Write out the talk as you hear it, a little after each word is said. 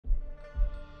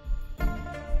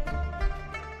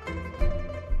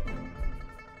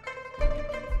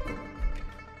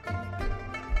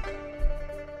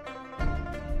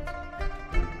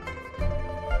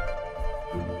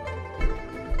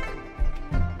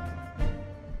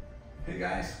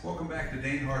guys, welcome back to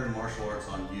Dane Harden Martial Arts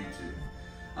on YouTube.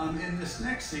 In this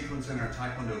next sequence in our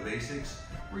Taekwondo basics,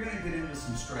 we're going to get into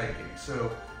some striking.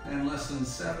 So in lesson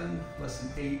 7,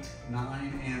 lesson 8,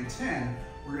 9, and 10,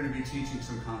 we're going to be teaching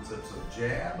some concepts of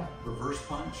jab, reverse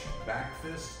punch, back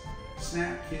fist,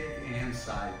 snap kick, and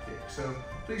side kick. So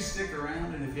please stick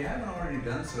around, and if you haven't already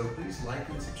done so, please like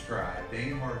and subscribe.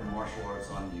 Dane Harden Martial Arts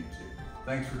on YouTube.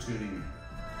 Thanks for tuning in.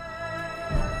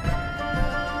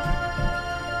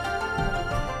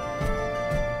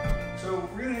 So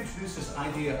we're going to introduce this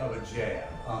idea of a jab.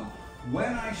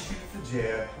 When I shoot the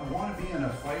jab, I want to be in a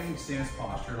fighting stance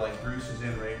posture like Bruce is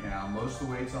in right now. Most of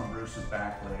the weight's on Bruce's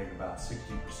back leg, about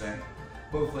 60%.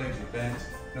 Both legs are bent.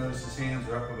 Notice his hands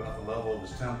are up about the level of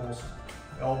his temples.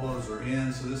 Elbows are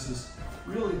in, so this is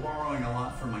really borrowing a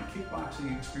lot from my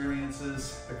kickboxing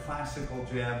experiences, the classical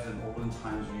jabs in olden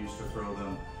times we used to throw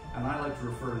them. And I like to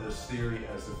refer to this theory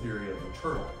as the theory of the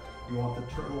turtle. You want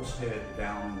the turtle's head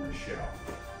down in the shell.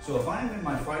 So if I'm in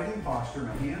my fighting posture,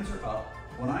 my hands are up,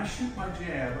 when I shoot my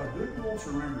jab, a good rule to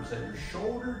remember is that your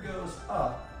shoulder goes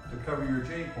up to cover your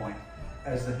J point.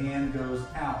 As the hand goes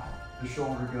out, the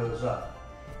shoulder goes up.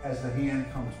 As the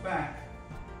hand comes back,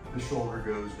 the shoulder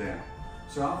goes down.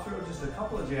 So I'll throw just a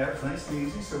couple of jabs, nice and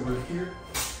easy. So we're here.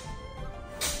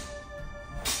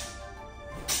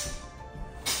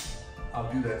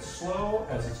 I'll do that slow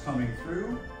as it's coming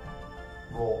through,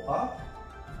 roll up,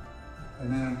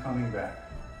 and then I'm coming back.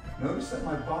 Notice that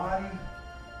my body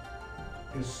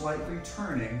is slightly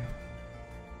turning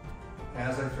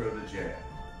as I throw the jab.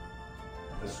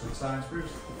 Let's switch sides,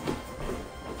 Bruce.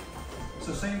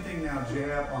 So same thing now,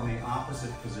 jab on the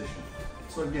opposite position.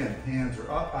 So again, hands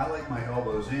are up. I like my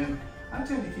elbows in. I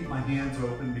tend to keep my hands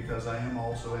open because I am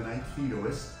also an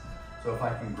Aikidoist. So if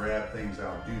I can grab things,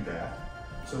 I'll do that.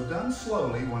 So done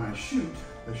slowly, when I shoot,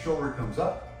 the shoulder comes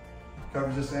up,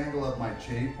 covers this angle of my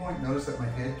J point. Notice that my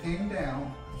head came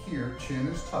down here, chin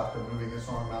is tucked. I'm moving this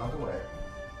arm out of the way.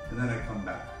 And then I come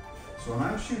back. So when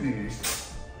I'm shooting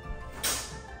these,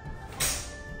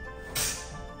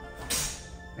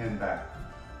 and back.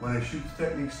 When I shoot the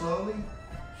technique slowly,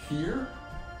 here,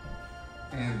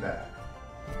 and back.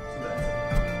 So that's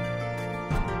it.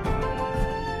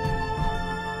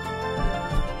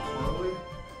 Slowly,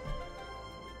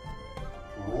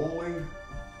 rolling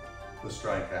the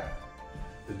strike out.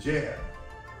 The jab,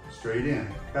 straight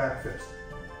in, back fist,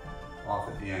 off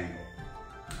at the angle.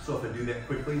 So if I do that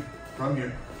quickly, from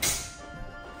here,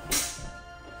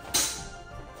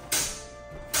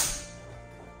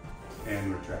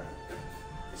 and retract.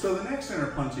 So the next center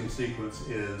punching sequence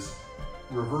is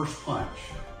reverse punch.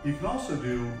 You can also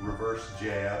do reverse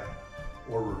jab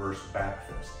or reverse back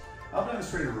fist. I'll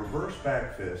demonstrate a reverse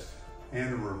back fist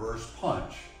and a reverse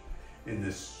punch in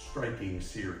this striking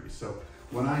series. So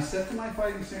when I set to my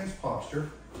fighting stance posture,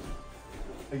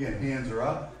 again, hands are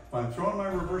up. If I'm throwing my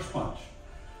reverse punch,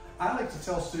 I like to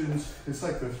tell students it's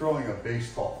like they're throwing a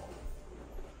baseball,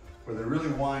 where they really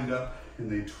wind up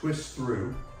and they twist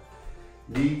through.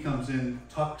 Knee comes in,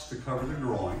 tucks to cover the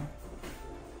groin.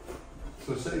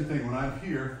 So same thing, when I'm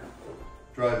here,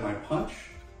 drive my punch,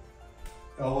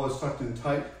 elbows tucked in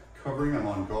tight, covering, I'm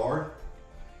on guard.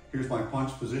 Here's my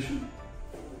punch position,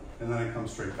 and then I come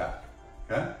straight back,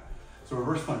 okay? So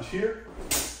reverse punch here,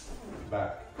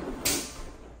 back.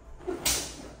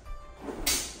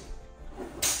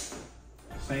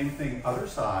 Same thing, other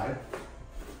side.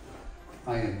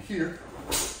 I am here.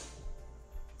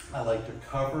 I like to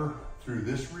cover through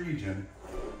this region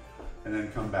and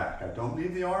then come back. I don't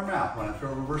leave the arm out when I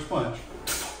throw a reverse punch.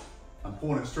 I'm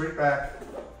pulling it straight back.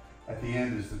 At the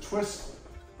end is the twist,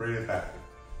 bring it back.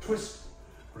 Twist,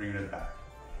 bring it back.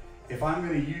 If I'm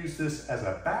going to use this as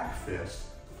a back fist,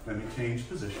 let me change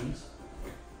positions.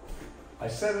 I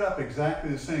set it up exactly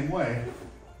the same way,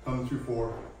 coming through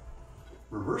for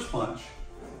reverse punch.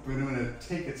 We're going to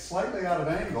take it slightly out of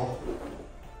angle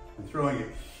and throwing it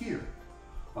here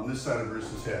on this side of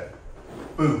Bruce's head.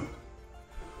 Boom.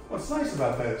 What's nice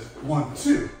about that is 1,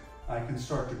 2, I can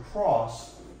start to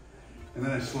cross, and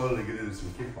then I slowly get into some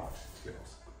kickboxing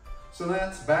skills. So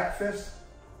that's back fist,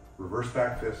 reverse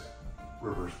punch.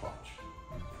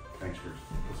 Thanks for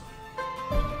listening.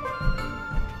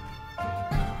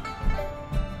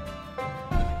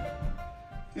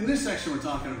 In this section, we're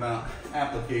talking about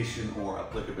application or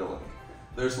applicability.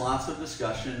 There's lots of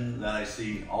discussion that I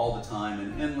see all the time,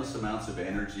 and endless amounts of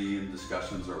energy and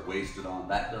discussions are wasted on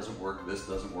that doesn't work, this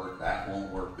doesn't work, that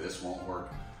won't work, this won't work.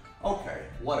 Okay,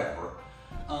 whatever.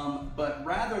 But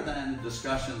rather than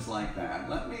discussions like that,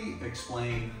 let me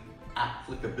explain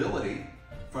applicability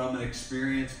from an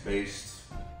experience-based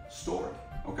story,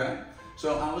 okay?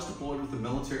 So I was deployed with the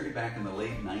military back in the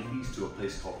late 90s to a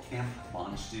place called Camp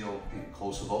Bonsteel in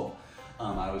Kosovo.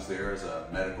 I was there as a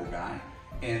medical guy,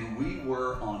 and we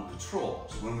were on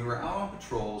patrols. When we were out on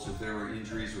patrols, if there were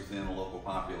injuries within a local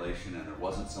population and there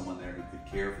wasn't someone there who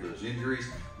could care for those injuries,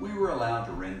 we were allowed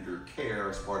to render care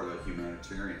as part of a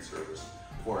humanitarian service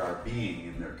for our being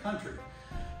in their country.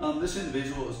 This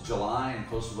individual, it was July in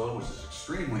Kosovo, which is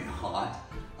extremely hot,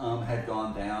 had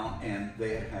gone down and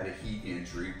they had had a heat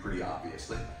injury, pretty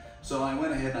obviously. So I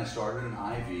went ahead and I started an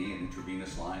IV, an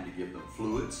intravenous line, to give them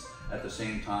fluids. At the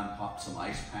same time, popped some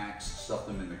ice packs, stuffed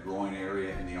them in the groin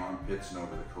area, in the armpits, and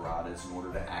over the carotids in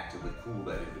order to actively cool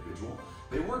that individual.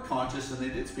 They were conscious and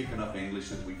they did speak enough English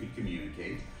that we could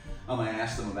communicate. I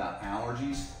asked them about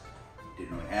allergies.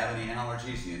 Didn't really have any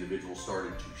allergies. The individual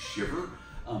started to shiver.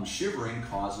 Shivering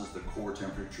causes the core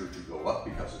temperature to go up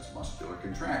because it's muscular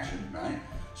contraction, right?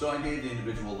 So I gave the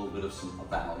individual a little bit of some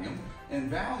Valium, and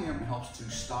Valium helps to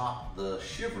stop the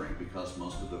shivering because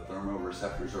most of the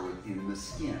thermoreceptors are within the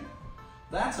skin.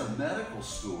 That's a medical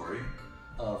story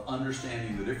of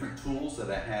understanding the different tools that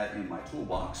I had in my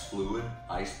toolbox: fluid,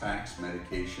 ice packs,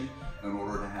 medication, in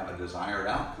order to have a desired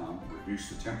outcome, reduce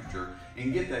the temperature,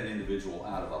 and get that individual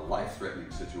out of a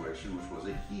life-threatening situation, which was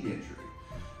a heat injury.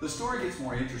 The story gets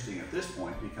more interesting at this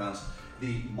point because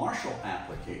the Marshall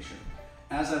application,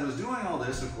 as I was doing all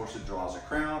this, of course, it draws a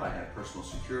crowd. I had personal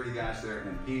security guys there,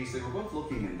 MPs. They were both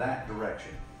looking in that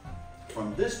direction.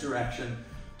 From this direction,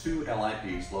 two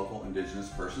LIPs, local indigenous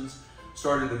persons,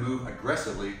 started to move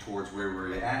aggressively towards where we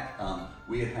were at.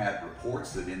 We had had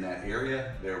reports that in that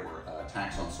area there were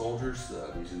attacks on soldiers.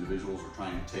 These individuals were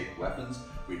trying to take weapons.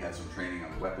 We had some training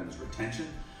on weapons retention.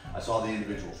 I saw the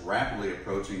individuals rapidly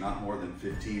approaching, not more than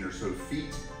 15 or so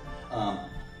feet.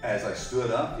 As I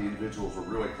stood up, the individuals were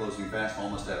really closing fast,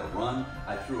 almost at a run.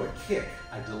 I threw a kick.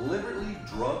 I deliberately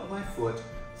drugged my foot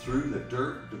through the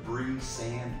dirt, debris,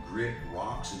 sand, grit,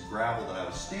 rocks, and gravel that I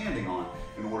was standing on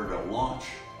in order to launch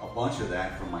a bunch of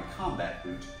that from my combat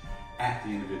boot at the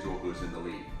individual who was in the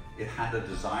lead. It had a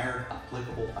desired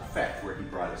applicable effect where he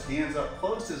brought his hands up,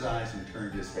 closed his eyes, and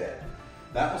turned his head.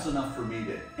 That was enough for me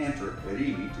to enter,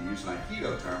 Verimi, to use an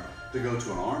Aikido term, to go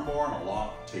to an armbar and a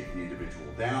lock, take the individual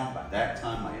down. By that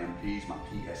time, my MPs, my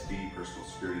PSD, Personal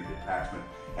Security Detachment,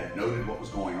 had noted what was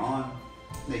going on.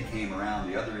 They came around.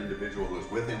 The other individual who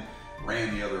was with him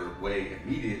ran the other way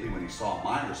immediately when he saw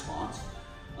my response.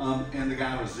 And the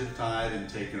guy was zip-tied and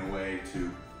taken away to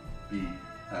be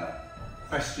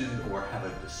questioned or have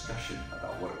a discussion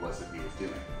about what it was that he was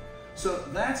doing. So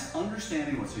that's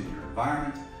understanding what's in your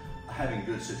environment, having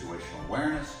good situational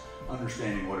awareness,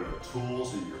 understanding what are the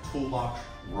tools in your toolbox: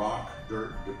 rock,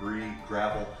 dirt, debris,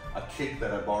 gravel, a kick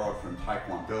that I borrowed from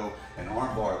Taekwondo, an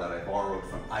armbar that I borrowed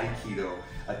from Aikido,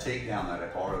 a takedown that I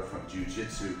borrowed from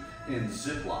Jiu-Jitsu, and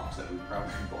Ziplocs that we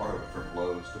probably borrowed from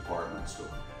Lowe's department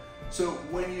store. So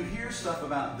when you hear stuff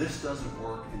about this doesn't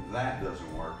work and that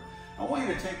doesn't work, I want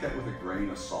you to take that with a grain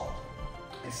of salt.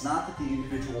 It's not that the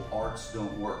individual arts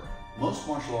don't work. Most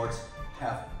martial arts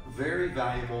have very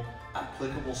valuable,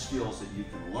 applicable skills that you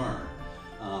can learn.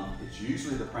 It's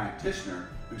usually the practitioner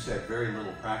who's had very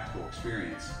little practical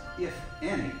experience, if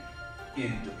any,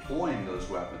 in deploying those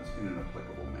weapons in an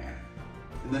applicable manner.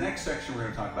 In the next section, we're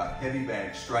going to talk about heavy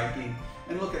bag striking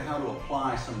and look at how to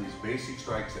apply some of these basic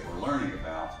strikes that we're learning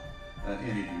about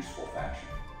in a useful fashion.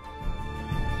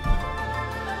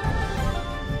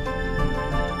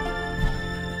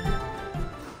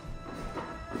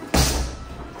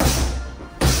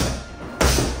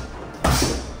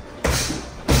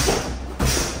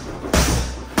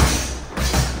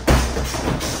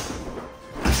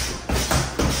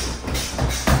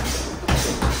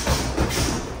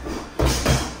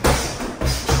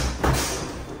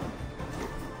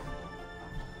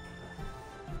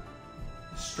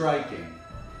 Striking.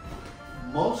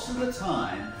 Most of the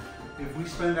time, if we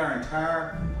spend our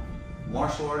entire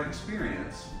martial art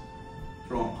experience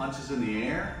throwing punches in the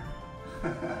air,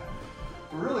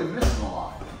 we're really missing a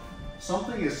lot.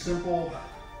 Something as simple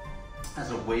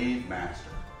as a wave master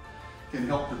can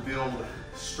help to build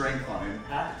strength on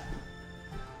impact,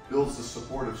 builds the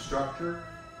supportive structure,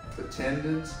 the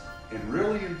tendons, and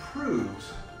really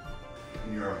improves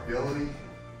in your ability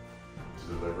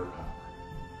to deliver power.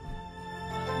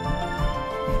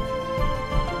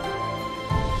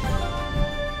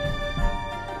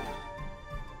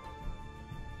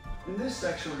 In this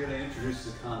section, we're going to introduce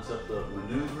the concept of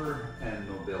maneuver and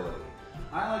mobility.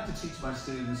 I like to teach my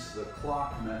students the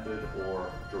clock method or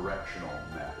directional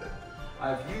method.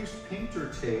 I've used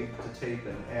painter tape to tape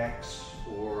an X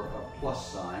or a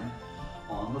plus sign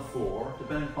on the floor.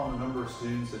 Depending upon the number of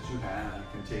students that you have, you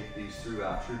can take these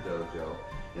throughout your dojo.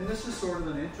 And this is sort of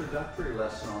an introductory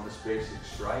lesson on this basic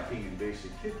striking and basic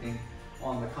kicking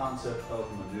on the concept of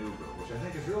maneuver, which I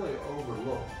think is really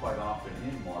overlooked quite often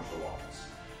in martial arts.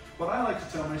 What I like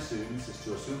to tell my students is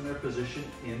to assume their position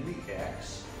in the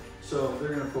X. So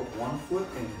they're going to put one foot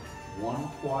in one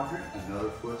quadrant,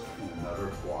 another foot in another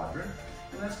quadrant,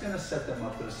 and that's going to set them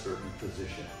up in a certain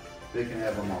position. They can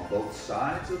have them on both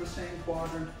sides of the same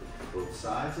quadrant, both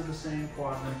sides of the same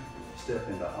quadrant, step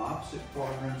into opposite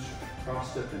quadrants,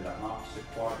 cross step into opposite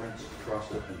quadrants, cross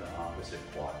step into opposite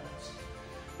quadrants.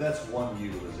 That's one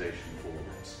utilization for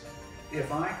this.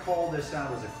 If I call this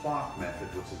out as a clock method,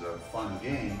 which is a fun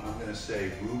game, I'm going to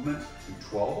say movement to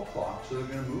 12 o'clock, so they're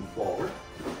going to move forward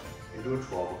into a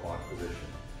 12 o'clock position.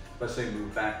 If I say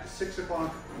move back to 6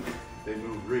 o'clock, they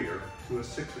move rear to a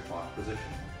 6 o'clock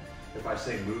position. If I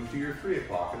say move to your 3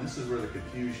 o'clock, and this is where the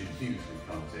confusion usually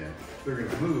comes in, they're going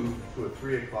to move to a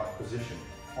 3 o'clock position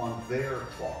on their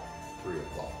clock, 3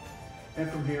 o'clock. And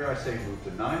from here I say move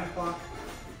to 9 o'clock,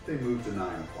 they move to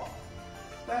 9 o'clock.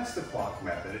 That's the clock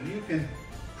method, and you can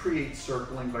create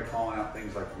circling by calling out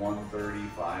things like 1:30,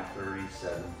 5:30,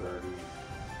 7:30,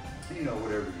 you know,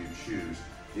 whatever you choose.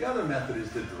 The other method is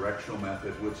the directional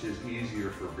method, which is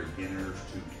easier for beginners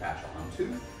to catch on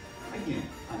to. Again,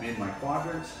 I'm in my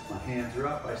quadrants, my hands are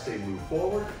up, I say move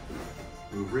forward,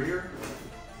 move rear,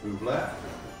 move left,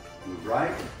 move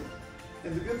right.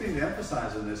 And the good thing to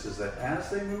emphasize on this is that as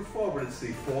they move forward, it's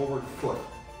the forward foot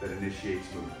that initiates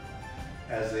movement.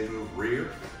 As they move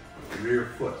rear, rear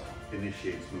foot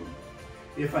initiates movement.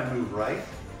 If I move right,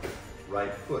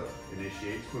 right foot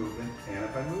initiates movement. And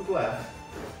if I move left,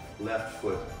 left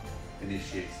foot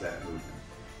initiates that movement.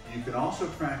 You can also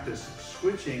practice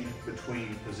switching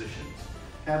between positions.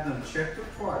 Have them check their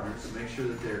quadrants to make sure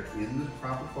that they're in the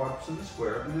proper quadrants in the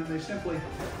square, and then they simply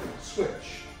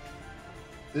switch.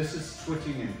 This is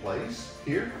switching in place.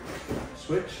 Here,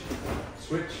 switch,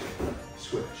 switch,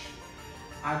 switch.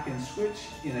 I can switch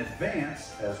in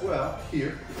advance as well.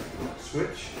 Here,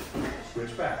 switch,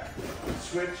 switch back.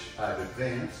 Switch, I've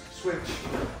advanced, switch,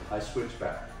 I switch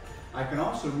back. I can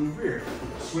also move rear.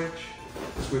 Switch,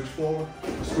 switch forward,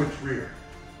 switch rear.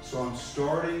 So I'm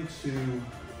starting to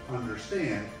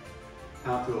understand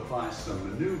how to apply some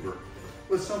maneuver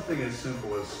with something as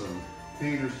simple as some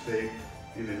painter's tape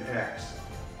in an X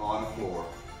on the floor,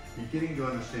 beginning to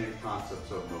understand concepts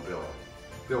of mobility.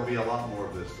 There'll be a lot more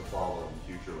of this to follow in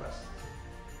future lessons.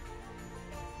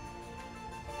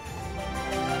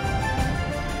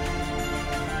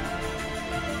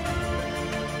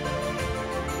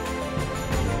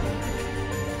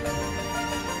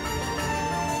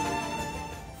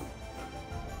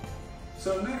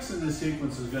 So next in this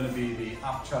sequence is going to be the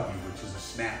apchabi, which is a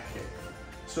snap kick.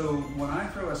 So when I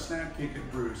throw a snap kick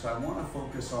at Bruce, I want to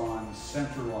focus on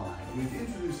center line. We've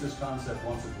introduced this concept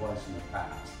once or twice in the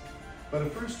past. But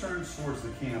if Bruce turns towards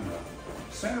the camera,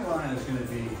 center line is going to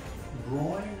be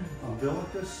groin,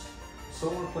 umbilicus,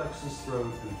 solar plexus,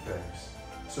 throat, and face.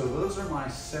 So those are my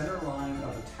center line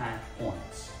of attack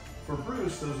points. For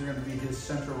Bruce, those are going to be his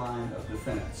center line of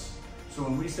defense. So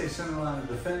when we say center line of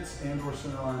defense and or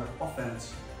center line of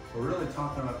offense, we're really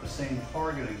talking about the same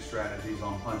targeting strategies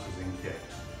on punches and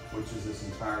kicks, which is this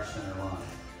entire center line.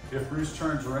 If Bruce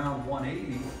turns around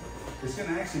 180, it's going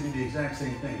to actually be the exact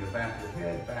same thing. The back of the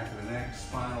head, back of the neck,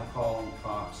 spinal column,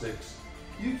 coccyx.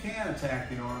 You can attack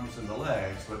the arms and the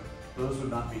legs, but those would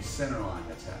not be center line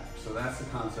attacks. So that's the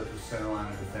concept of center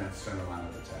line of defense, center line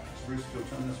of attack. So Bruce, you'll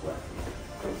turn this way.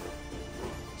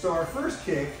 So our first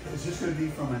kick is just going to be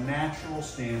from a natural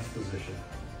stance position.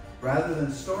 Rather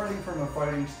than starting from a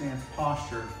fighting stance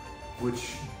posture,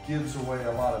 which gives away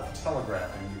a lot of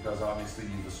telegraphing, because obviously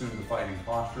you've assumed the fighting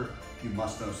posture, you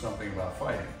must know something about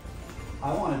fighting.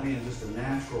 I want to be in just a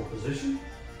natural position,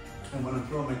 and when I'm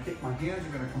throwing my kick, my hands are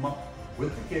going to come up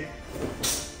with the kick,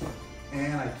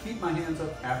 and I keep my hands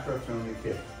up after I've thrown the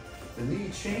kick. The knee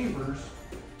chambers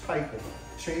tightly,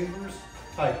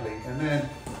 and then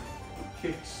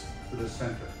kicks to the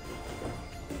center,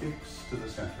 kicks to the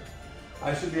center.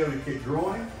 I should be able to kick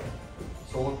groin,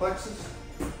 solar plexus,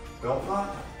 belt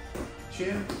knot,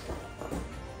 chin,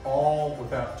 all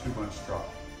without too much drop.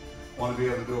 Want to be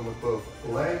able to do it with both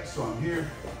legs, so I'm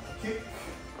here, kick,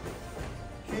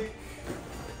 kick,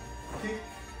 kick.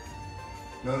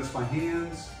 Notice my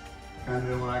hands, kind of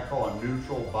in what I call a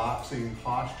neutral boxing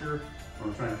posture, where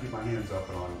I'm trying to keep my hands up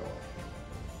and on guard.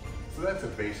 So that's a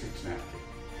basic snap kick.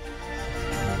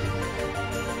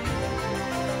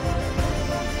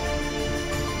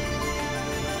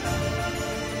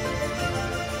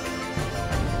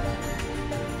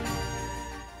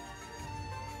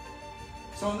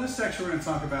 So in this section, we're going to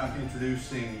talk about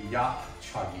introducing yap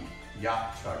chagi.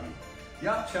 Yap chagi.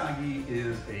 Yap chagi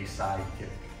is a side kick.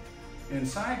 In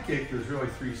side kick, there's really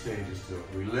 3 stages to it.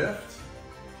 We lift,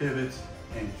 pivot,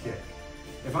 and kick.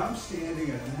 If I'm standing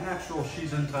in a natural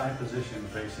Shizen-Tai position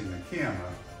facing the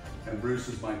camera, and Bruce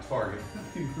is my target,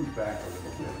 let me move back a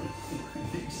little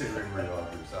bit. You can sit right where you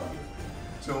are yourself.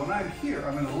 So when I'm here,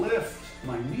 I'm going to lift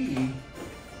my knee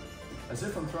as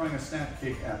if I'm throwing a snap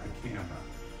kick at the camera.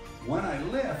 When I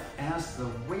lift, as the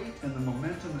weight and the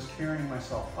momentum is carrying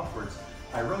myself upwards,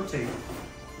 I rotate,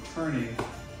 turning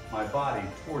my body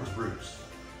towards Bruce.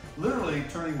 Literally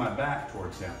turning my back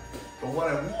towards him. But what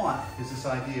I want is this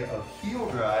idea of heel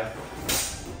drive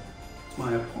to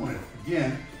my opponent.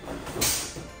 Again,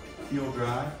 heel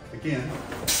drive. Again,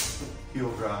 heel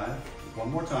drive.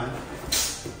 One more time,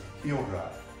 heel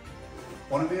drive.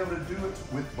 I want to be able to do it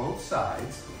with both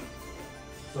sides.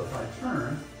 So if I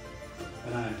turn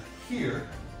and I'm here,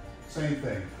 same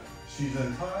thing.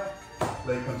 Shizen-Tai,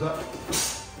 leg comes up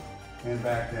and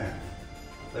back down.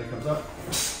 Leg comes up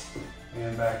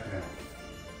and back down.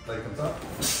 Leg comes up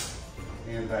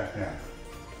and back down.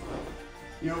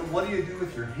 You know, what do you do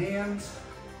with your hands?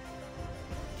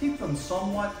 Keep them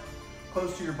somewhat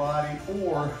close to your body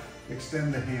or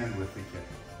extend the hand with the kick.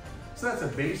 So that's a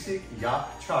basic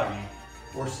yap chagi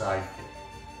or side kick.